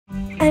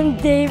I'm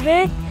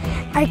David.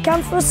 I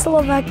come from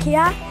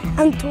Slovakia.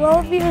 I'm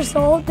 12 years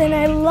old and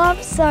I love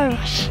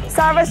Szarvas.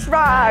 Szarvas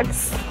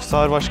rocks!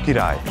 Szarvas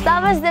király.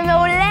 Szarvas de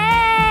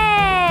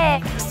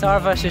meulé!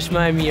 Szarvas és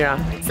Mira.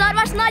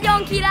 Szarvas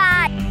nagyon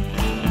király!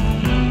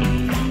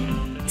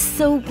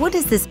 So what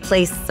is this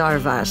place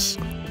Szarvas?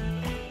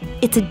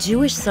 It's a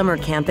Jewish summer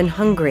camp in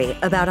Hungary,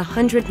 about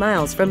 100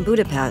 miles from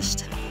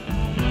Budapest.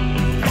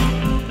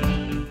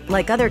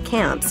 Like other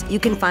camps, you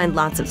can find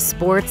lots of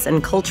sports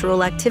and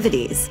cultural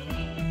activities.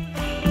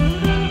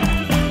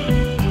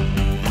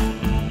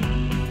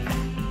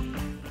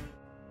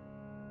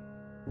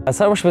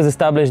 Szarvas was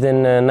established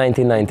in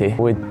 1990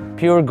 with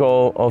pure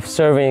goal of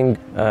serving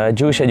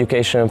Jewish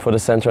education for the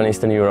Central and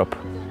Eastern Europe,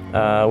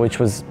 which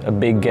was a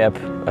big gap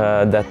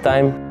at that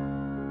time.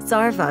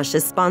 Szarvas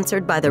is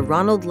sponsored by the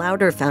Ronald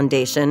Lauder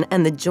Foundation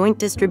and the Joint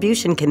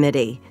Distribution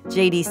Committee.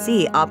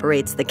 JDC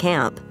operates the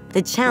camp.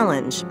 The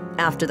challenge,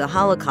 after the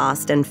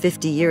Holocaust and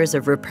 50 years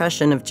of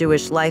repression of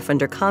Jewish life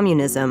under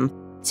communism,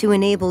 to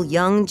enable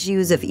young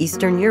Jews of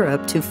Eastern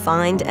Europe to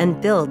find and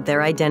build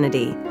their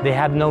identity. They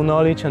had no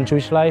knowledge on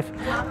Jewish life,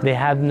 they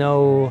had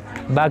no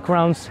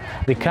backgrounds.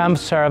 The camps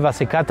serve as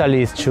a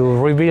catalyst to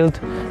rebuild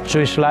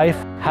Jewish life,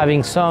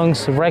 having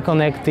songs,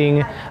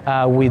 reconnecting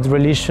with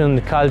religion,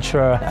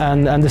 culture,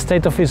 and the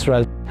state of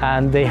Israel.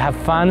 And they have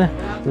fun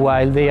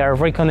while they are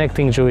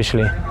reconnecting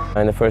Jewishly.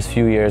 In the first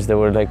few years, there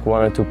were like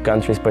 1 or 2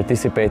 countries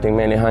participating,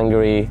 mainly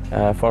Hungary,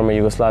 former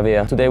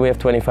Yugoslavia. Today we have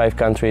 25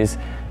 countries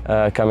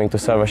coming to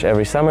Szarvas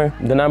every summer.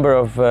 The number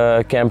of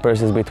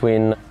campers is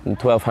between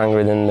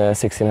 1,200 and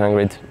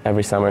 1,600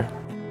 every summer.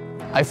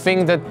 I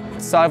think that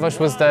Szarvas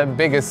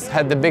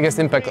had the biggest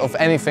impact of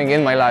anything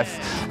in my life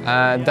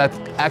that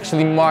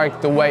actually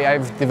marked the way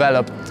I've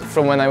developed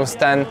from when I was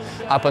 10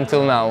 up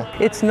until now.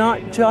 It's not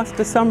just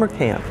a summer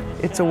camp.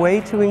 It's a way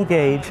to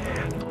engage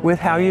with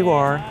how you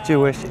are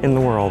Jewish in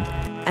the world.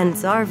 And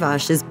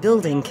Szarvas is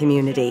building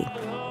community.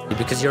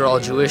 Because you're all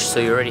Jewish, so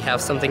you already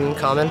have something in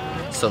common,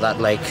 so that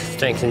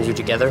strengthens you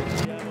together.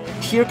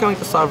 Here coming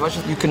to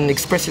Szarvas, you can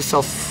express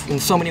yourself in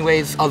so many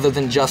ways other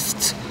than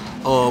just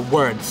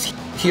words.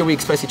 Here we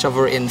express each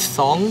other in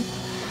song,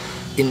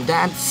 in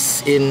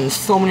dance, in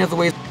so many other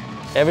ways.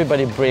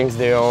 Everybody brings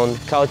their own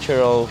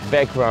cultural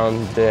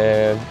background,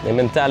 their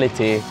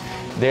mentality,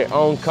 their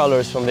own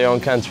colors from their own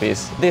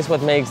countries. This is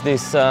what makes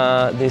this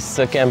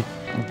camp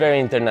very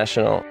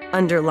international.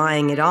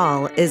 Underlying it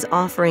all is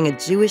offering a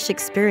Jewish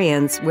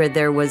experience where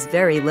there was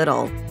very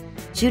little.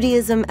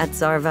 Judaism at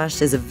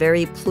Szarvas is a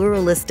very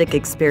pluralistic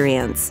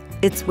experience.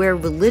 It's where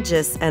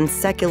religious and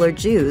secular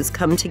Jews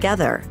come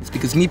together. It's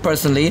because me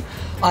personally,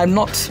 I'm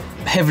not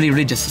heavily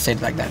religious, to say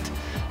it like that.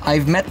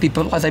 I've met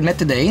people, as I met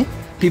today,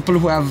 people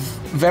who have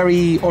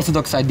very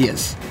orthodox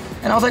ideas.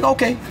 And I was like,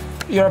 okay,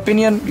 your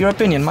opinion,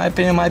 my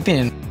opinion, my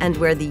opinion. And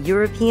where the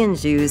European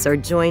Jews are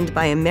joined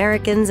by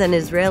Americans and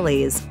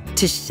Israelis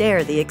to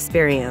share the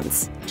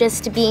experience.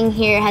 Just being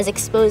here has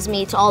exposed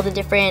me to all the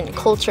different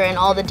culture and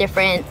all the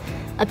different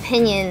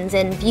opinions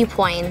and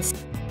viewpoints.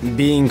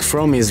 Being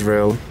from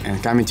Israel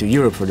and coming to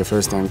Europe for the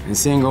first time and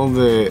seeing all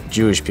the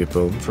Jewish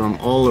people from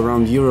all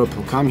around Europe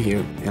who come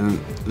here and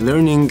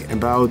learning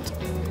about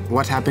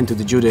what happened to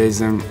the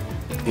Judaism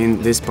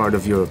in this part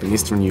of Europe, in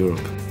Eastern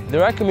Europe.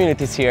 There are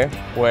communities here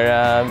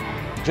where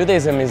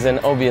Judaism is an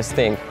obvious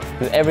thing,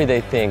 an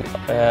everyday thing,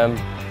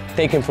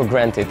 taken for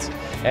granted.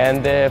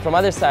 And from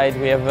other side,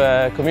 we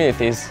have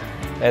communities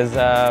as,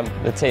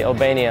 let's say,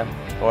 Albania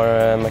or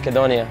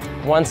Macedonia.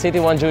 One city,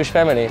 one Jewish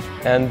family.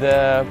 And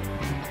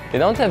they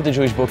don't have the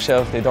Jewish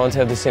bookshelf, they don't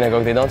have the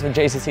synagogue, they don't have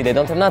JCC, they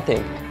don't have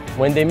nothing.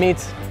 When they meet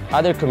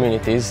other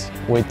communities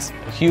with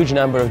a huge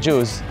number of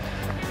Jews,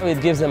 it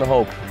gives them a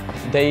hope.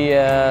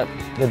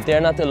 That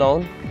they're not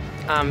alone.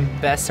 I'm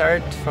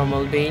Besart from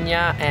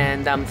Albania,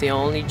 and I'm the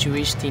only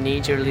Jewish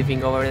teenager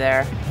living over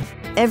there.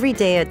 Every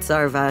day at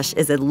Szarvas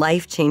is a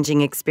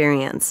life-changing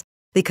experience,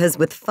 because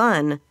with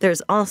fun,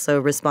 there's also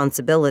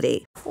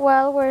responsibility.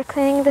 Well, we're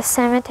cleaning the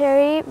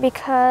cemetery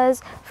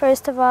because,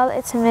 first of all,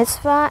 it's a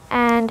mitzvah,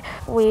 and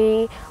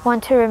we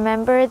want to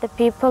remember the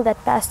people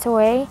that passed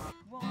away.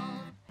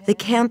 The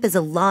camp is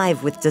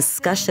alive with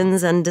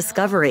discussions and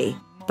discovery.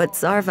 But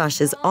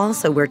Szarvas is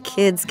also where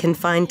kids can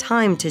find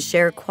time to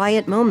share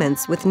quiet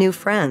moments with new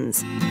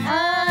friends.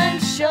 I'm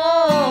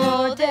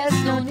sure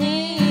there's no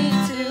need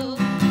to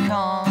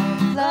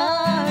complicate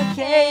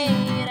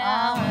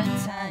our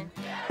time.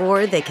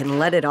 Or they can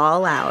let it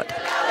all out.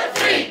 Number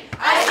 3,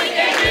 I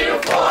can do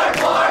 4,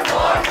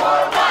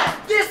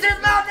 1. This is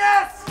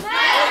madness!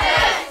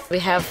 Madness! We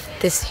have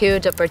this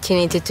huge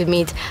opportunity to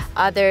meet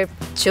other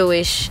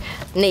Jewish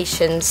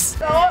nations.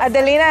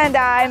 Adelina and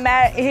I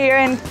met here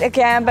in the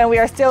camp, and we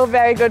are still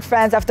very good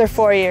friends after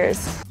 4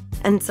 years.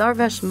 And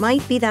Szarvas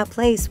might be that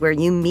place where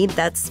you meet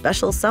that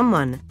special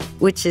someone,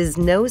 which is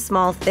no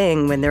small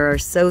thing when there are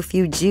so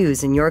few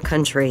Jews in your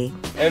country.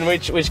 And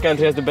which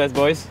country has the best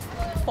boys?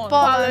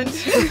 Poland.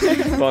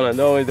 Poland,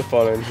 always the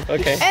Poland.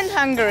 Okay. And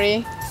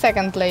Hungary,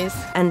 second place.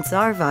 And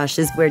Szarvas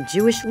is where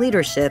Jewish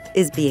leadership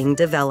is being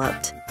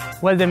developed.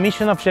 Well, the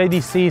mission of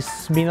JDC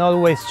has been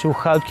always to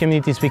help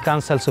communities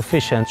become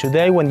self-sufficient.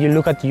 Today, when you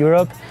look at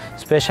Europe,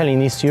 especially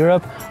in East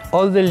Europe,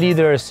 all the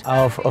leaders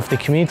of the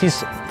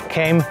communities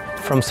came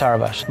from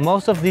Szarvas.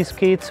 Most of these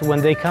kids,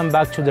 when they come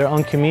back to their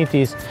own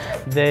communities,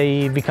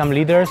 they become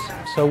leaders.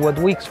 So what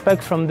we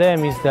expect from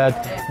them is that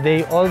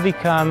they all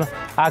become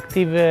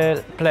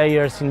active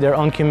players in their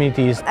own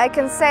communities. I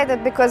can say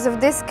that because of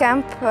this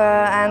camp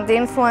and the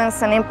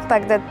influence and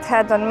impact that it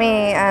had on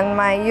me and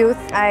my youth,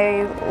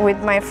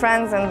 with my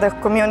friends and the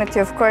community,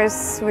 of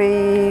course,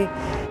 we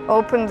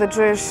opened the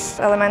Jewish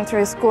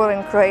elementary school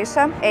in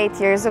Croatia 8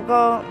 years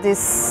ago.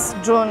 This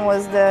June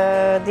was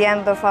the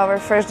end of our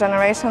first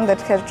generation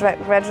that had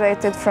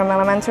graduated from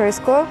elementary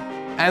school.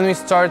 And we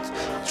start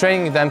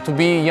training them to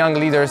be young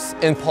leaders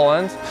in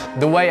Poland,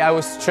 the way I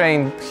was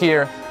trained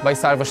here by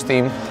Szarvas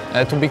team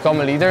to become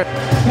a leader.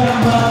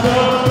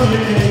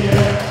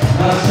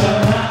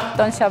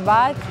 On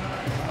Shabbat,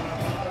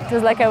 it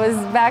was like I was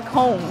back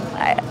home,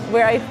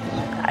 where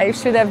I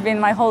should have been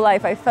my whole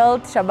life. I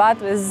felt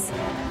Shabbat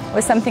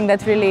was something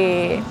that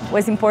really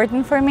was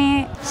important for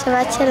me.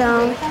 Shabbat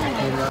Shalom.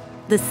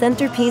 The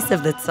centerpiece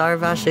of the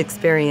Szarvas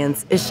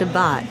experience is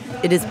Shabbat.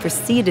 It is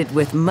preceded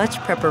with much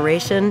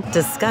preparation,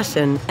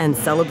 discussion, and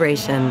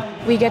celebration.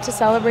 We get to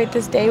celebrate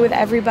this day with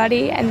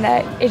everybody, and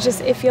that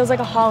it feels like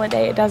a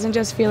holiday. It doesn't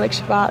just feel like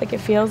Shabbat, like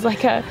it feels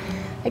like a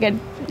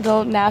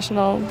little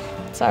national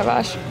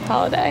Szarvas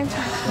holiday.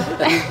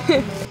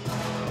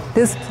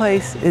 This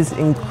place is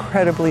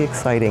incredibly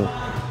exciting.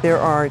 There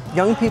are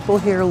young people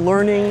here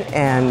learning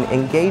and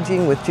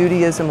engaging with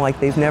Judaism like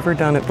they've never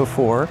done it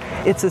before.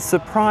 It's a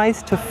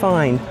surprise to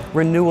find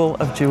renewal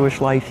of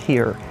Jewish life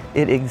here.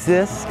 It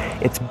exists,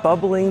 it's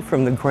bubbling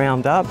from the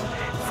ground up.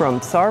 From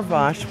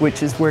Szarvas,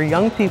 which is where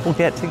young people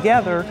get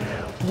together,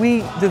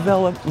 we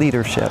develop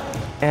leadership.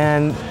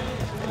 And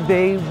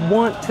they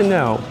want to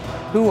know,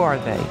 who are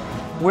they?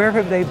 Where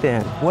have they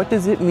been? What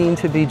does it mean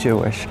to be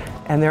Jewish?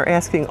 And they're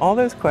asking all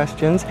those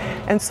questions,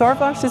 and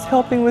Szarvas is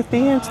helping with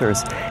the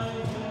answers.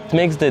 It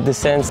makes the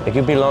sense like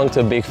you belong to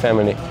a big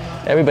family.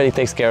 Everybody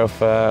takes care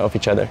of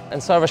each other. And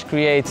Szarvas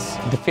creates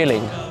the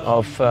feeling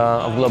of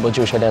global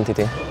Jewish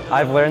identity.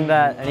 I've learned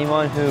that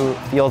anyone who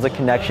feels a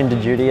connection to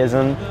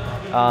Judaism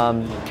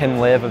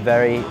can live a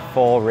very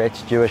full,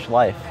 rich Jewish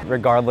life,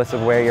 regardless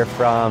of where you're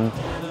from.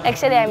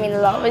 Actually, I'm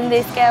in love with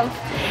this camp.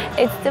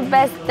 It's the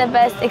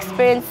best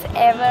experience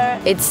ever.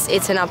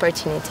 It's an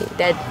opportunity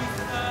that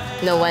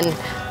no one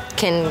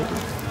can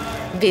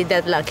be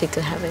that lucky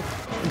to have it.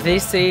 They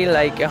say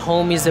like a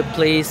home is a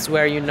place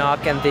where you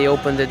knock and they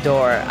open the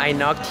door. I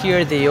knocked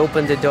here, they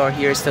opened the door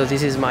here, so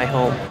this is my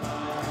home.